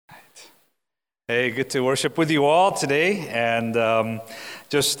Hey, good to worship with you all today. And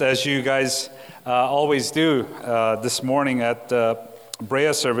just as you guys always do, this morning at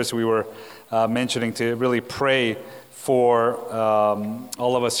Brea service, we were mentioning to really pray for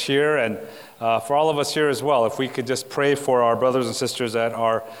all of us here and for all of us here as well. If we could just pray for our brothers and sisters at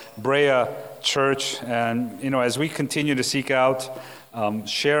our Brea church. And, as we continue to seek out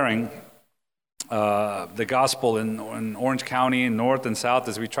sharing the gospel in Orange County, north and south,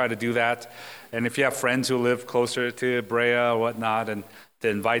 as we try to do that. And if you have friends who live closer to Brea or whatnot, and to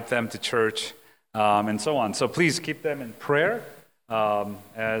invite them to church and so on. So please keep them in prayer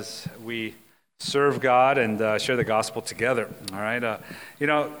as we serve God and share the gospel together. All right.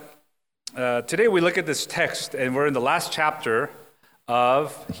 Today we look at this text, and we're in the last chapter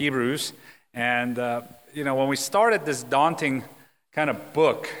of Hebrews. And, when we started this daunting kind of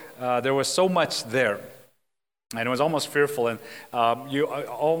book, there was so much there. And it was almost fearful, and you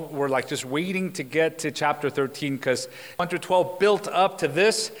all were like just waiting to get to chapter 13 because 1 through 12 built up to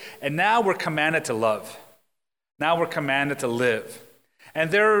this, and now we're commanded to love. Now we're commanded to live. And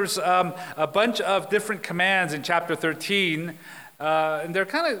there's a bunch of different commands in chapter 13, and they're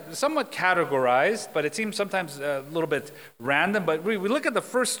kind of somewhat categorized, but it seems sometimes a little bit random. But we look at the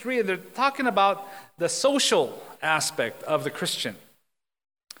first three, and they're talking about the social aspect of the Christian.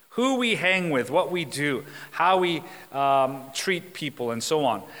 Who we hang with, what we do, how we treat people, and so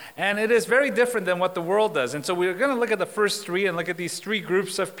on. And it is very different than what the world does. And so we're going to look at the first three and look at these three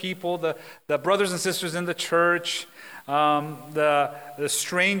groups of people, the brothers and sisters in the church, the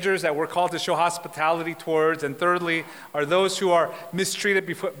strangers that we're called to show hospitality towards, and thirdly are those who are mistreated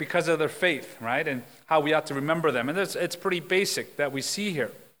because of their faith, right? And how we ought to remember them. And it's pretty basic that we see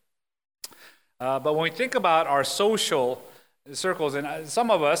here. But when we think about our social circles, and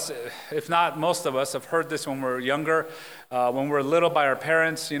some of us, if not most of us, have heard this when we're younger, when we're little by our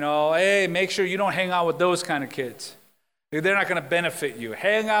parents, hey, make sure you don't hang out with those kind of kids. They're not going to benefit you.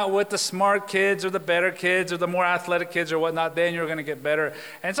 Hang out with the smart kids or the better kids or the more athletic kids or whatnot, then you're going to get better.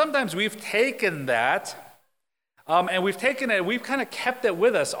 And sometimes we've taken that, and we've kind of kept it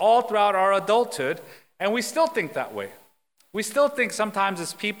with us all throughout our adulthood, and we still think that way. We still think sometimes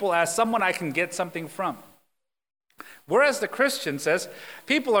as people, as someone I can get something from. Whereas the Christian says,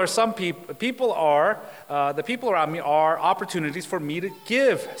 the people around me are opportunities for me to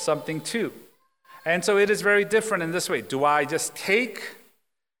give something to. And so it is very different in this way. Do I just take,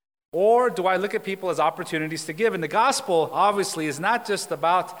 or do I look at people as opportunities to give? And the gospel, obviously, is not just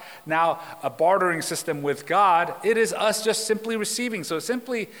about now a bartering system with God. It is us just simply receiving. So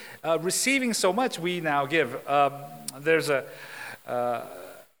simply receiving so much, we now give. There's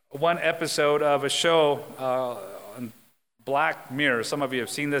one episode of a show, Black Mirror. Some of you have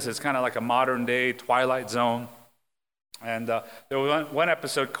seen this. It's kind of like a modern day Twilight Zone. And there was one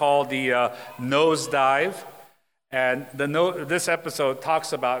episode called the Nosedive. And this episode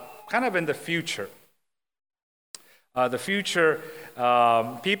talks about kind of in the future.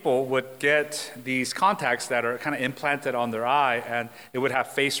 People would get these contacts that are kind of implanted on their eye, and it would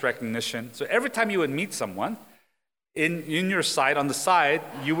have face recognition. So every time you would meet someone, in your sight, on the side,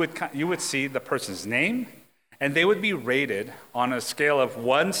 you would see the person's name, and they would be rated on a scale of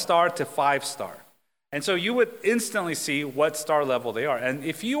 1 star to 5 star. And so you would instantly see what star level they are. And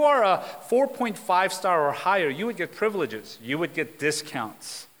if you are a 4.5 star or higher, you would get privileges. You would get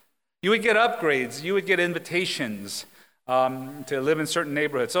discounts. You would get upgrades. You would get invitations to live in certain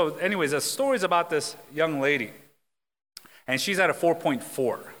neighborhoods. So anyways, the story's about this young lady. And she's at a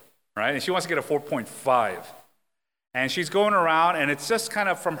 4.4, right? And she wants to get a 4.5. And she's going around, and it's just kind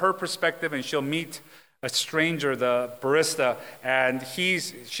of from her perspective, and she'll meet a stranger, the barista, and she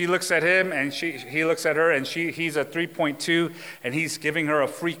looks at him, and he looks at her, and he's a 3.2, and he's giving her a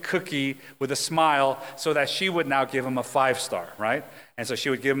free cookie with a smile so that she would now give him a 5 star, right? And so she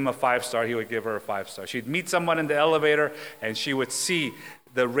would give him a 5 star, he would give her a 5 star. She'd meet someone in the elevator, and she would see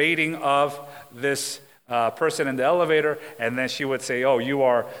the rating of this person in the elevator, and then she would say, oh, you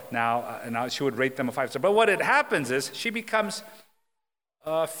are now she would rate them a 5 star. But what happens is she becomes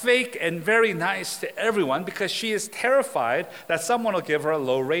fake and very nice to everyone because she is terrified that someone will give her a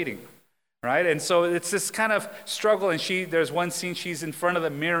low rating, right? And so it's this kind of struggle, and there's one scene, she's in front of the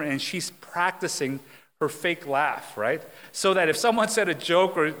mirror, and she's practicing her fake laugh, right? So that if someone said a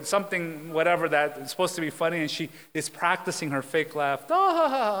joke or something, whatever, that's supposed to be funny, and she is practicing her fake laugh,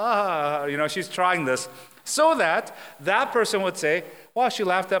 she's trying this, so that person would say, well, she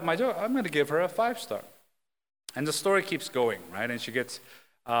laughed at my joke, I'm going to give her a 5 star. And the story keeps going, right? And she gets,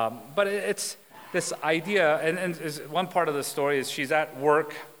 but it's this idea, and one part of the story is she's at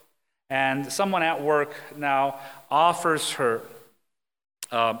work, and someone at work now offers her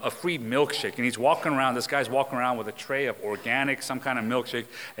a free milkshake, and he's walking around. This guy's walking around with a tray of organic, some kind of milkshake,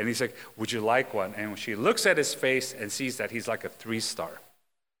 and he's like, "Would you like one?" And she looks at his face and sees that he's like a 3-star.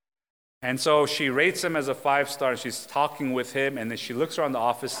 And so she rates him as a 5-star, and she's talking with him, and then she looks around the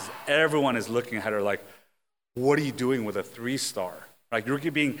office. Everyone is looking at her like, "What are you doing with a 3-star? Like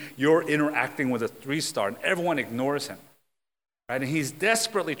you're interacting with a 3-star," and everyone ignores him, right? And he's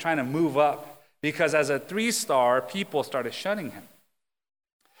desperately trying to move up because as a 3-star, people started shunning him.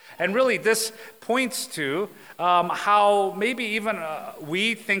 And really, this points to how maybe even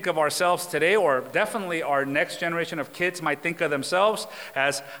we think of ourselves today, or definitely our next generation of kids might think of themselves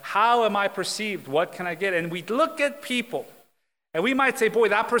as, how am I perceived? What can I get? And we look at people, and we might say, boy,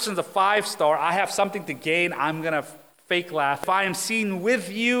 that person's a 5-star. I have something to gain. I'm going to fake laugh. If I am seen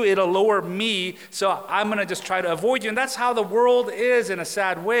with you, it'll lower me, so I'm going to just try to avoid you. And that's how the world is in a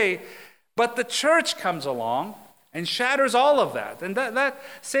sad way. But the church comes along and shatters all of that. And that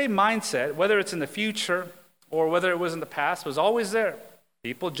same mindset, whether it's in the future or whether it was in the past, was always there.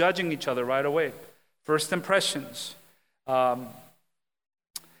 People judging each other right away. First impressions. And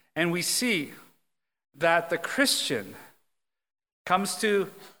we see that the Christian comes to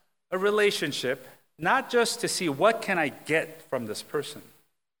a relationship not just to see what can I get from this person,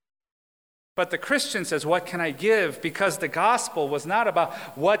 but the Christian says, what can I give? Because the gospel was not about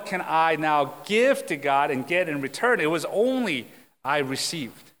what can I now give to God and get in return. It was only I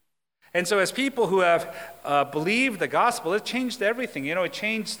received. And so as people who have believed the gospel, it changed everything. It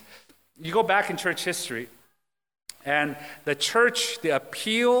changed. You go back in church history, and the church, the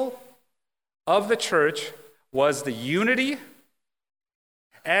appeal of the church was the unity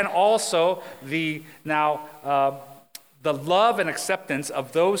and also the love and acceptance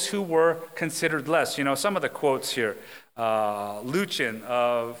of those who were considered less. Some of the quotes here. Lucian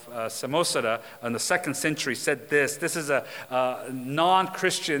of Samosata in the 2nd century said this. This is a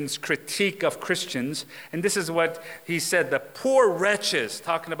non-Christian's critique of Christians. And this is what he said. The poor wretches,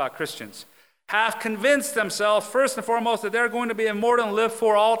 talking about Christians, have convinced themselves, first and foremost, that they're going to be immortal and live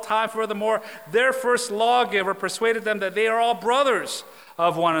for all time. Furthermore, their first lawgiver persuaded them that they are all brothers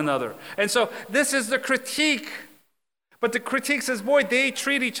of one another. And so this is the critique. But the critique says, boy, they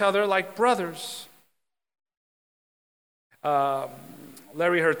treat each other like brothers.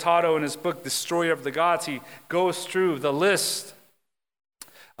 Larry Hurtado, in his book, Destroyer of the Gods, he goes through the list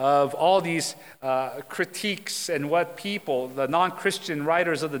of all these critiques and what people, the non-Christian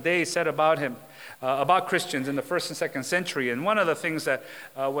writers of the day, said about him, about Christians in the 1st and 2nd century. And one of the things that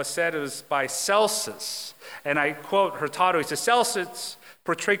was said was by Celsus. And I quote Hurtado, he says, Celsus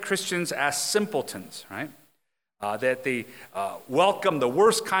portrayed Christians as simpletons, right? That they welcome the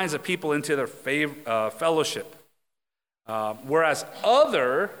worst kinds of people into their fellowship. Whereas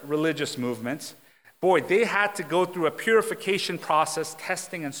other religious movements, boy, they had to go through a purification process,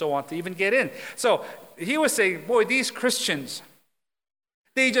 testing and so on to even get in. So he was saying, boy, these Christians,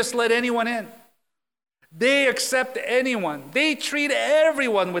 they just let anyone in. They accept anyone. They treat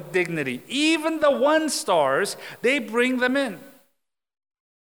everyone with dignity. Even the 1-stars, they bring them in.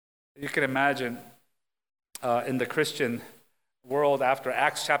 You can imagine in the Christian world after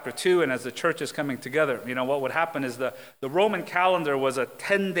Acts chapter 2, and as the church is coming together, what would happen is the Roman calendar was a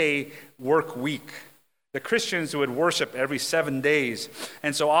 10-day work week. The Christians would worship every 7 days.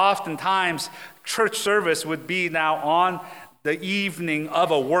 And so oftentimes, church service would be now on the evening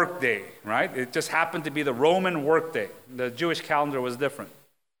of a work day, right? It just happened to be the Roman work day. The Jewish calendar was different.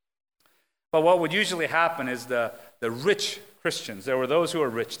 But what would usually happen is the rich Christians, there were those who were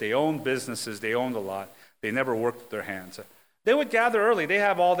rich. They owned businesses. They owned a lot. They never worked with their hands. They would gather early. They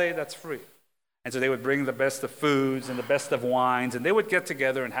have all day that's free. And so they would bring the best of foods and the best of wines, and they would get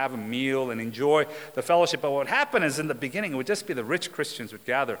together and have a meal and enjoy the fellowship. But what would happen is in the beginning, it would just be the rich Christians would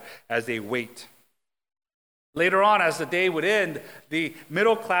gather as they wait. Later on, as the day would end, the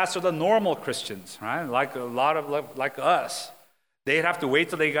middle class or the normal Christians, right, like us, they'd have to wait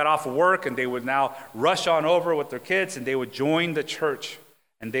till they got off of work, and they would now rush on over with their kids, and they would join the church,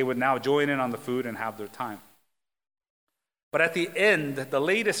 and they would now join in on the food and have their time. But at the end, the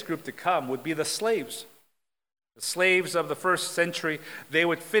latest group to come would be the slaves. The slaves of the 1st century, they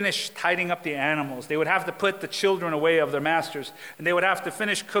would finish tidying up the animals. They would have to put the children away of their masters, and they would have to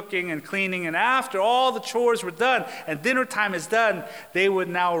finish cooking and cleaning. And after all the chores were done and dinner time is done, they would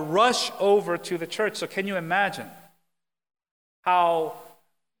now rush over to the church. So can you imagine how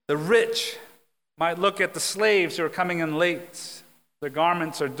the rich might look at the slaves who are coming in late? Their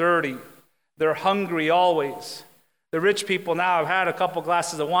garments are dirty. They're hungry always. The rich people now have had a couple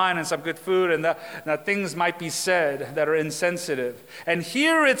glasses of wine and some good food, and now things might be said that are insensitive. And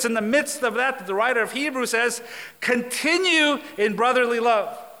here it's in the midst of that the writer of Hebrews says, continue in brotherly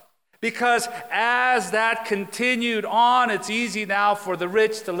love. Because as that continued on, it's easy now for the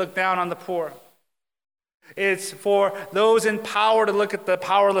rich to look down on the poor. It's for those in power to look at the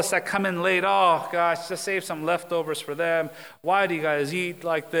powerless that come in late. Oh, gosh, just save some leftovers for them. Why do you guys eat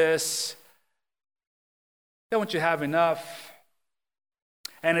like this? Don't you have enough?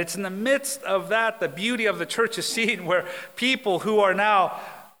 And it's in the midst of that, the beauty of the church is seen, where people who are now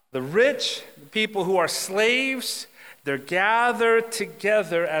the rich, people who are slaves, they're gathered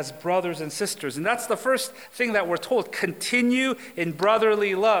together as brothers and sisters. And that's the first thing that we're told. Continue in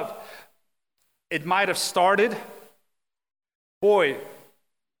brotherly love. It might have started,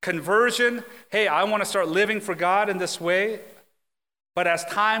 conversion. Hey, I want to start living for God in this way. But as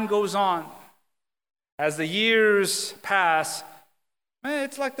time goes on, as the years pass,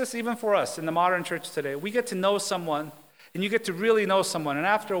 it's like this even for us in the modern church today. We get to know someone, and you get to really know someone, and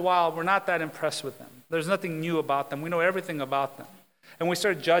after a while, we're not that impressed with them. There's nothing new about them. We know everything about them. And we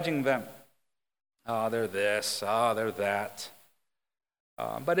start judging them. Oh, they're this. Oh, they're that.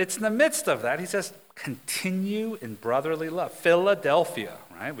 But it's in the midst of that, he says, continue in brotherly love. Philadelphia,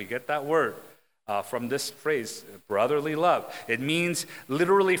 right? We get that word from this phrase, brotherly love. It means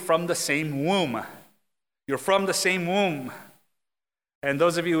literally from the same womb. You're from the same womb. And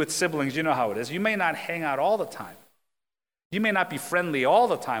those of you with siblings, you know how it is. You may not hang out all the time. You may not be friendly all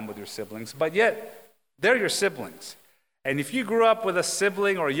the time with your siblings, but yet they're your siblings. And if you grew up with a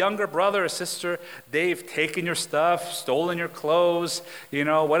sibling or a younger brother or sister, they've taken your stuff, stolen your clothes,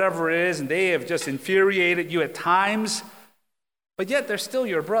 whatever it is, and they have just infuriated you at times, but yet they're still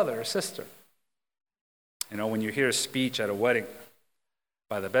your brother or sister. When you hear a speech at a wedding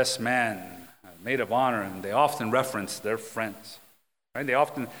by the best man, maid of honor, and they often reference their friends, right? They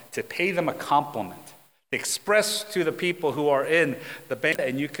often, to pay them a compliment, express to the people who are in the band,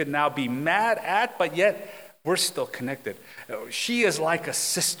 and you could now be mad at, but yet we're still connected. She is like a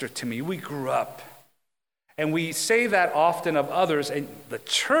sister to me. We grew up. And we say that often of others, and the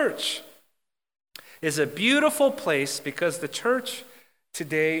church is a beautiful place because the church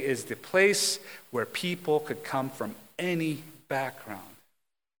today is the place where people could come from any background.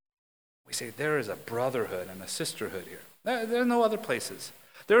 We say there is a brotherhood and a sisterhood here. There are no other places.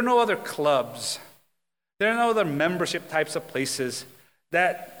 There are no other clubs. There are no other membership types of places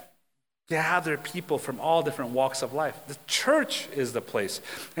that gather people from all different walks of life. The church is the place.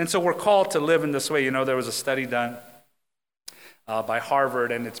 And so we're called to live in this way. There was a study done by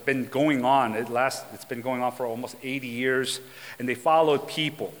Harvard, and it's been going on. It's been going on for almost 80 years. And they followed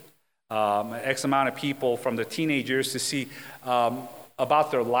people, X amount of people from their teenage years to see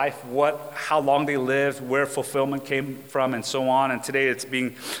about their life, how long they lived, where fulfillment came from, and so on. And today it's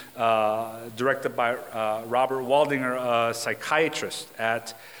being directed by Robert Waldinger, a psychiatrist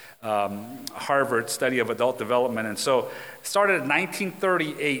at Harvard Study of Adult Development. And so it started in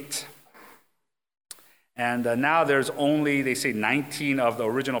 1938. And now there's only, they say, 19 of the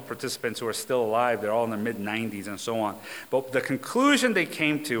original participants who are still alive. They're all in their mid-90s and so on. But the conclusion they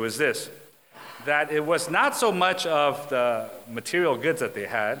came to is this, that it was not so much of the material goods that they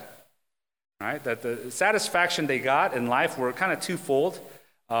had, right? That the satisfaction they got in life were kind of twofold.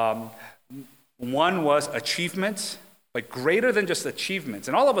 One was achievements, but greater than just achievements.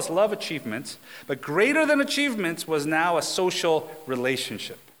 And all of us love achievements, but greater than achievements was now a social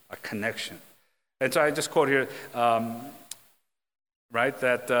relationship, a connection. And so I just quote here, right,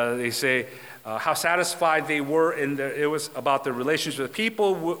 that they say how satisfied they were it was about their relationship with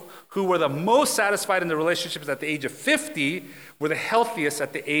people who were the most satisfied in their relationships at the age of 50 were the healthiest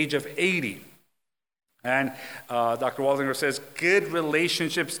at the age of 80. And Dr. Waldinger says, good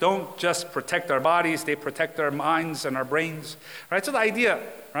relationships don't just protect our bodies, they protect our minds and our brains. Right? So the idea,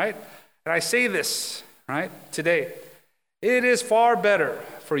 right, and I say this, right, today, it is far better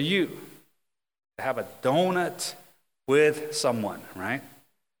for you to have a donut with someone, right,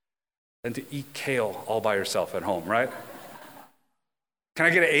 than to eat kale all by yourself at home, right? Can I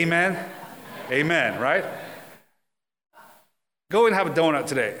get an amen? Amen, right? Go and have a donut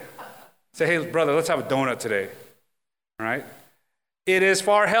today. Say, hey, brother, let's have a donut today, all right? It is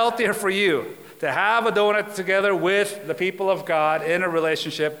far healthier for you to have a donut together with the people of God in a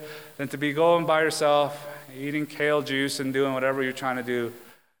relationship than to be going by yourself, eating kale juice and doing whatever you're trying to do.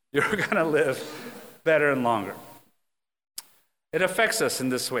 You're going to live better and longer. It affects us in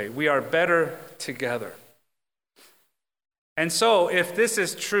this way. We are better together. And so, if this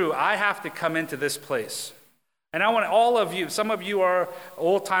is true, I have to come into this place. And I want all of you, some of you are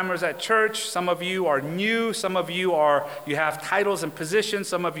old-timers at church, some of you are new, some of you have titles and positions,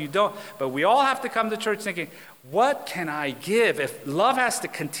 some of you don't. But we all have to come to church thinking, what can I give? If love has to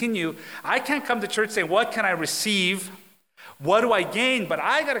continue, I can't come to church saying, what can I receive? What do I gain? But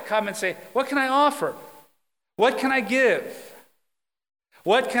I got to come and say, what can I offer? What can I give?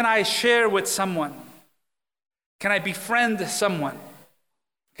 What can I share with someone? Can I befriend someone?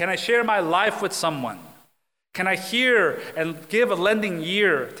 Can I share my life with someone? Can I hear and give a lending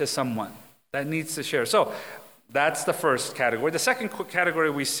ear to someone that needs to share? So that's the first category. The second category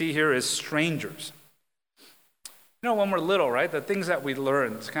we see here is strangers. You know, when we're little, right, the things that we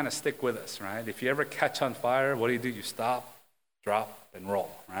learn kind of stick with us, right? If you ever catch on fire, what do? You stop, drop, and roll,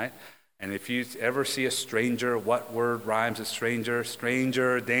 right? And if you ever see a stranger, what word rhymes with stranger?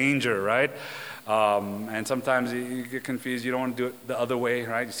 Stranger, danger, right? And sometimes you get confused. You don't want to do it the other way,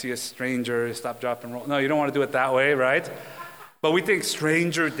 right? You see a stranger, stop, drop, and roll. No, you don't want to do it that way, right? But we think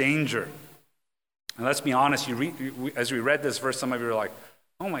stranger, danger. And let's be honest, as we read this verse, some of you are like,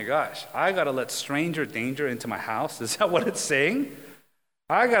 oh my gosh, I got to let stranger danger into my house? Is that what it's saying?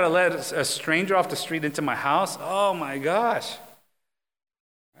 I got to let a stranger off the street into my house? Oh my gosh.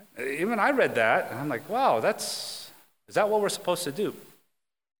 Even I read that, and I'm like, wow, is that what we're supposed to do?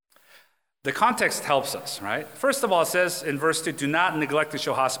 The context helps us, right? First of all, it says in verse 2, do not neglect to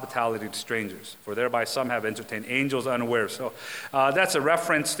show hospitality to strangers, for thereby some have entertained angels unaware. So that's a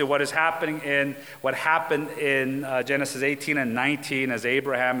reference to what happened in Genesis 18 and 19 as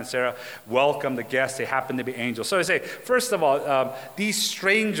Abraham and Sarah welcomed the guests. They happened to be angels. So I say, first of all, these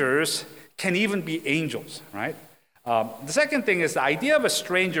strangers can even be angels, right? The second thing is the idea of a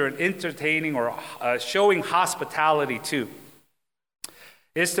stranger entertaining or showing hospitality to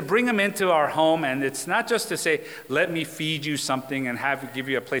is to bring them into our home, and it's not just to say, let me feed you something and give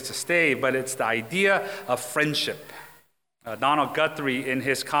you a place to stay, but it's the idea of friendship. Donald Guthrie, in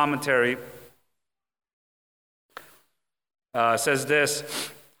his commentary, says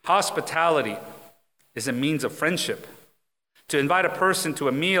this: hospitality is a means of friendship. To invite a person to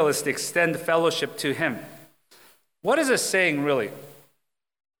a meal is to extend fellowship to him. What is this saying, really?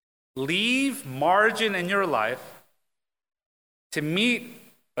 Leave margin in your life to meet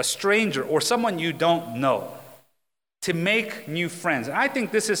a stranger or someone you don't know, to make new friends. And I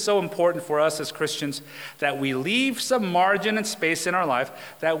think this is so important for us as Christians, that we leave some margin and space in our life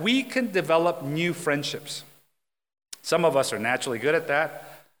that we can develop new friendships. Some of us are naturally good at that.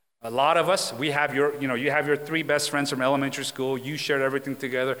 A lot of us, you have your three best friends from elementary school. You shared everything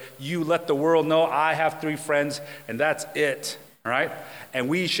together. You let the world know, I have three friends, and that's it, right? And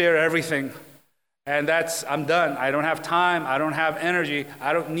we share everything. And I'm done. I don't have time. I don't have energy.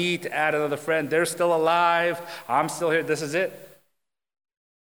 I don't need to add another friend. They're still alive. I'm still here. This is it.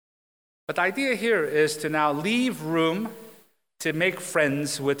 But the idea here is to now leave room to make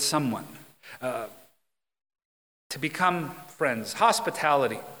friends with someone, to become friends.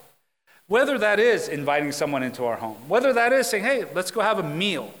 Hospitality. Whether that is inviting someone into our home, whether that is saying, hey, let's go have a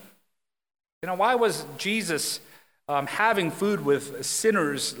meal. Why was Jesus having food with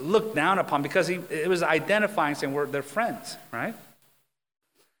sinners looked down upon? Because it was identifying, saying they're friends, right?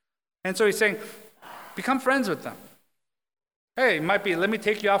 And so he's saying, become friends with them. Hey, it might be, let me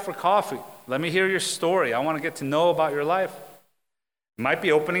take you out for coffee. Let me hear your story. I want to get to know about your life. It might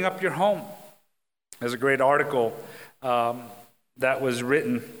be opening up your home. There's a great article that was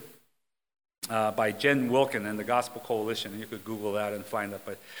written by Jen Wilkin in the Gospel Coalition. You could Google that and find that.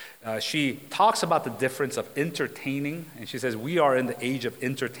 But she talks about the difference of entertaining, and she says we are in the age of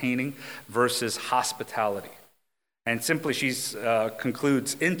entertaining versus hospitality. And simply she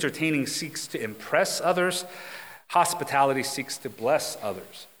concludes, entertaining seeks to impress others, hospitality seeks to bless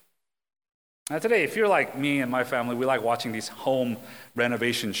others. Now today, if you're like me and my family, we like watching these home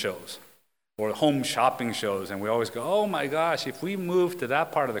renovation shows or home shopping shows, and we always go, oh my gosh, if we moved to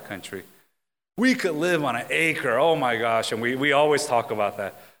that part of the country, we could live on an acre. Oh my gosh. And we always talk about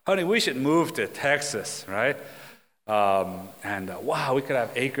that. Honey, we should move to Texas, right? Wow, we could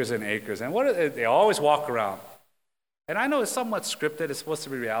have acres and acres. And what are they always walk around. And I know it's somewhat scripted. It's supposed to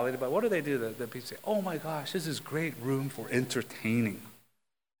be reality. But what do? The people say, oh my gosh, this is great room for entertaining.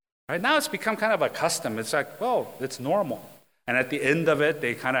 Right now it's become kind of a custom. It's like, well, it's normal. And at the end of it,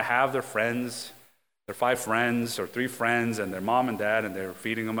 they kind of have their friends, their 5 friends or 3 friends, and their mom and dad, and they're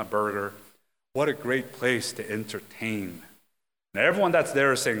feeding them a burger. What a great place to entertain. And everyone that's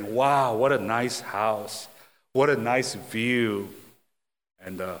there is saying, wow, what a nice house. What a nice view.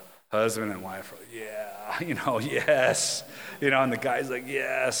 And the husband and wife are like, yeah, yes. And the guy's like,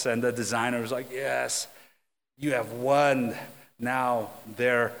 yes. And the designer's like, yes. You have won now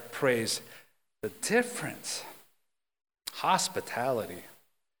their praise. The difference Hospitality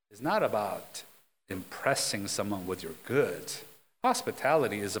is not about impressing someone with your goods.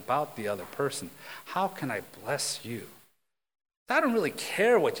 Hospitality is about the other person. How can I bless you? I don't really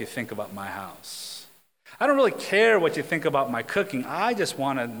care what you think about my house. I don't really care what you think about my cooking. I just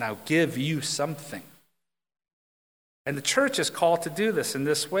want to now give you something. And the church is called to do this in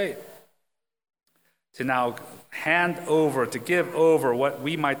this way. To now hand over, to give over what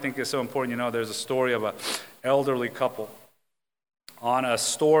we might think is so important. You know, there's a story of an elderly couple. On a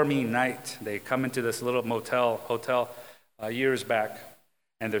stormy night, they come into this little hotel years back,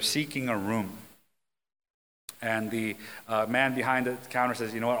 and they're seeking a room. And the man behind the counter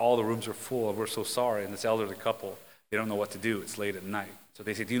says, you know what, all the rooms are full. We're so sorry. And this elderly couple, they don't know what to do. It's late at night. So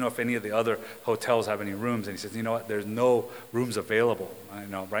they say, do you know if any of the other hotels have any rooms? And he says, you know what, there's no rooms available. I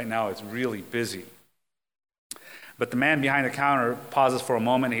know, right now it's really busy. But the man behind the counter pauses for a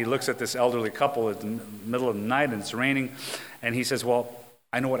moment. He looks at this elderly couple in the middle of the night, and it's raining. And he says, well,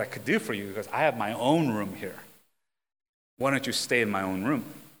 I know what I could do for you because I have my own room here. Why don't you stay in my own room?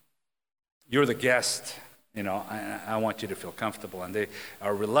 You're the guest. You know, I want you to feel comfortable. And they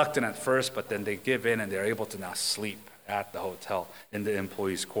are reluctant at first, but then they give in, and they're able to now sleep at the hotel in the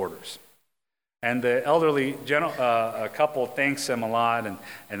employees' quarters. And the elderly couple thanks him a lot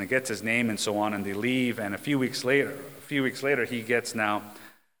and gets his name and so on, and they leave. And a few weeks later, he gets now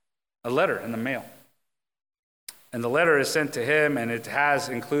a letter in the mail. And the letter is sent to him, and it has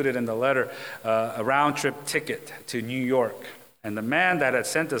included in the letter a round-trip ticket to New York. And the man that had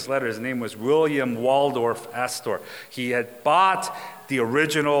sent this letter, his name was William Waldorf Astor. He had bought the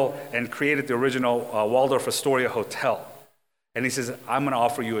original and created the original Waldorf Astoria Hotel. And he says, I'm going to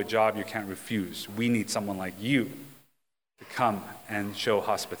offer you a job you can't refuse. We need someone like you to come and show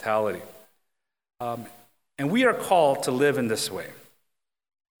hospitality. And we are called to live in this way.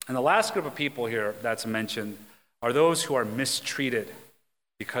 And the last group of people here that's mentioned are those who are mistreated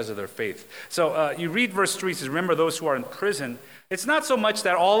because of their faith. So you read verse 3, it says, remember those who are in prison. It's not so much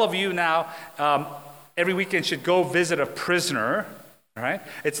that all of you now every weekend should go visit a prisoner, right?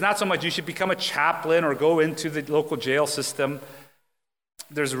 It's not so much you should become a chaplain or go into the local jail system.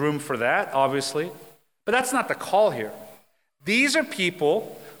 There's room for that, obviously. But that's not the call here. These are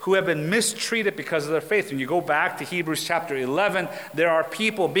people who have been mistreated because of their faith. When you go back to Hebrews chapter 11, there are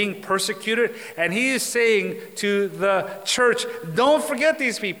people being persecuted, and he is saying to the church, don't forget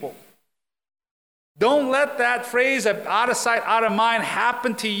these people. Don't let that phrase of out of sight, out of mind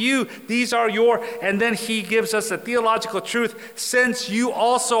happen to you. These are your, and then he gives us a theological truth, since you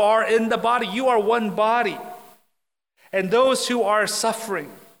also are in the body, you are one body. And those who are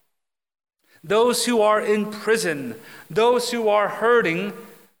suffering, those who are in prison, those who are hurting,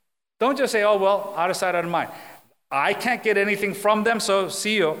 don't just say, oh, well, out of sight, out of mind. I can't get anything from them, so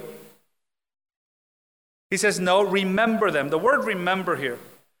see you. He says, no, remember them. The word remember here,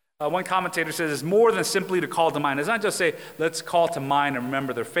 one commentator says, is more than simply to call to mind. It's not just say, let's call to mind and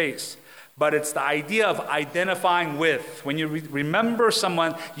remember their face. But it's the idea of identifying with. When you remember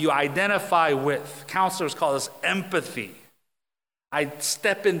someone, you identify with. Counselors call this empathy. I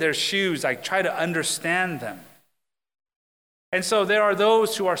step in their shoes. I try to understand them. And so there are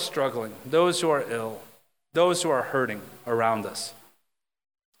those who are struggling, those who are ill, those who are hurting around us.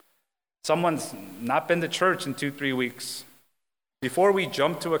 Someone's not been to church in 2-3 weeks. Before we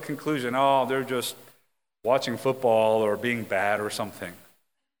jump to a conclusion, oh, they're just watching football or being bad or something.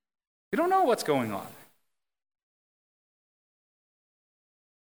 You don't know what's going on.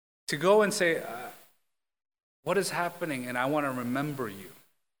 To go and say, what is happening, and I want to remember you.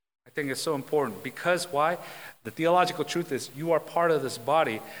 I think it's so important. Because why? The theological truth is you are part of this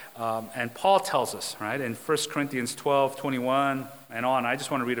body. And Paul tells us, right, in 1 Corinthians 12:21 and on. I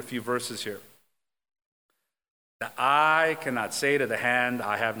just want to read a few verses here. The eye cannot say to the hand,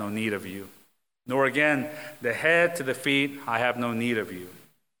 I have no need of you. Nor again, the head to the feet, I have no need of you.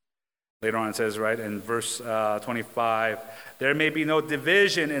 Later on it says, right, in verse 25, there may be no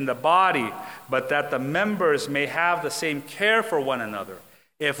division in the body, but that the members may have the same care for one another.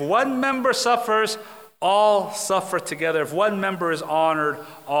 If one member suffers, all suffer together. If one member is honored,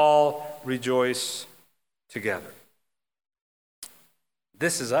 all rejoice together.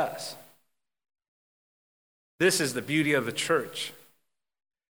 This is us. This is the beauty of the church.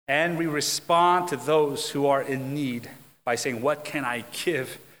 And we respond to those who are in need by saying, what can I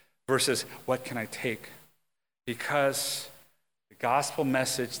give versus what can I take? Because the gospel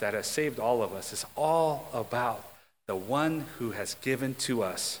message that has saved all of us is all about the one who has given to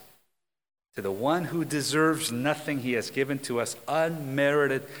us. To the one who deserves nothing, he has given to us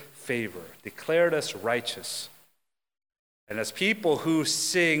unmerited favor, declared us righteous. And as people who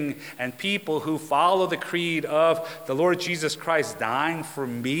sing and people who follow the creed of the Lord Jesus Christ dying for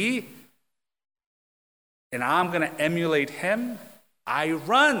me, and I'm going to emulate him, I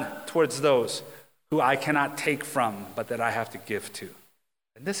run towards those who I cannot take from, but that I have to give to.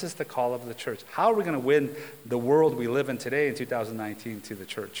 And this is the call of the church. How are we going to win the world we live in today in 2019 to the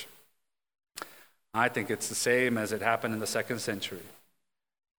church? I think it's the same as it happened in the 2nd century.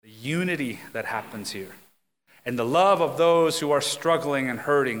 The unity that happens here, and the love of those who are struggling and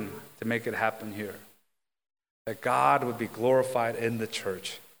hurting to make it happen here. That God would be glorified in the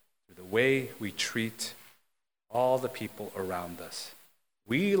church through the way we treat all the people around us.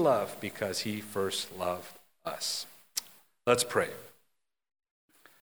 We love because he first loved us. Let's pray.